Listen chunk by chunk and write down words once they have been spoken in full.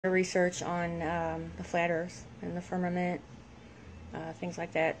research on the flat Earth and the firmament, things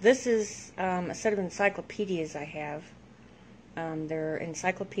like that. This is a set of encyclopedias I have. They're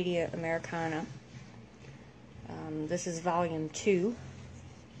Encyclopedia Americana. This is volume 2.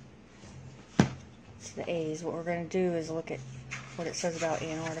 It's the A's. What we're going to do is look at what it says about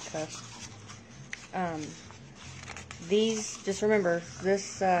Antarctica. These, just remember,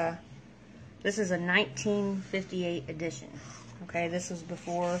 this is a 1958 edition. Okay, this was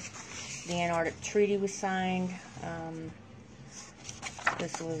before the Antarctic Treaty was signed.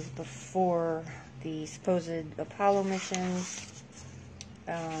 This was before the supposed Apollo missions.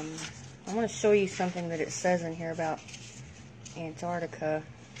 I want to show you something that it says in here about Antarctica.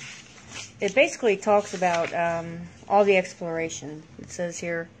 It basically talks about all the exploration. It says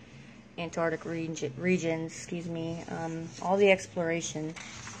here, Antarctic regions, excuse me, all the exploration.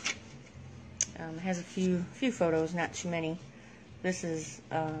 It has a few photos, not too many. This is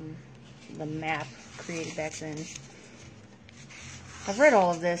the map created back then. I've read all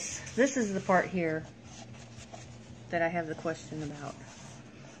of this. This is the part here that I have the question about.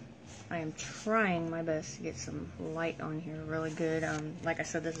 I am trying my best to get some light on here really good. Like I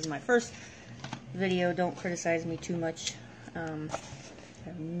said, this is my first video. Don't criticize me too much. I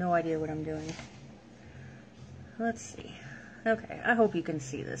have no idea what I'm doing. Let's see. Okay, I hope you can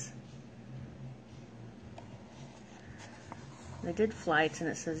see this. They did flights, and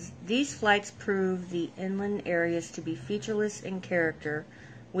it says, these flights prove the inland areas to be featureless in character,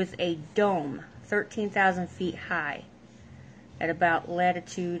 with a dome 13,000 feet high at about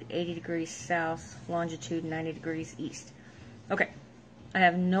latitude 80 degrees south, longitude 90 degrees east. Okay, I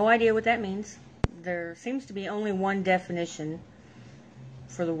have no idea what that means. There seems to be only one definition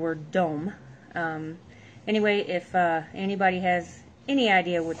for the word dome. Anyway, if anybody has any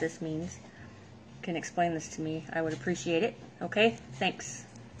idea what this means, can explain this to me, I would appreciate it. Okay, thanks.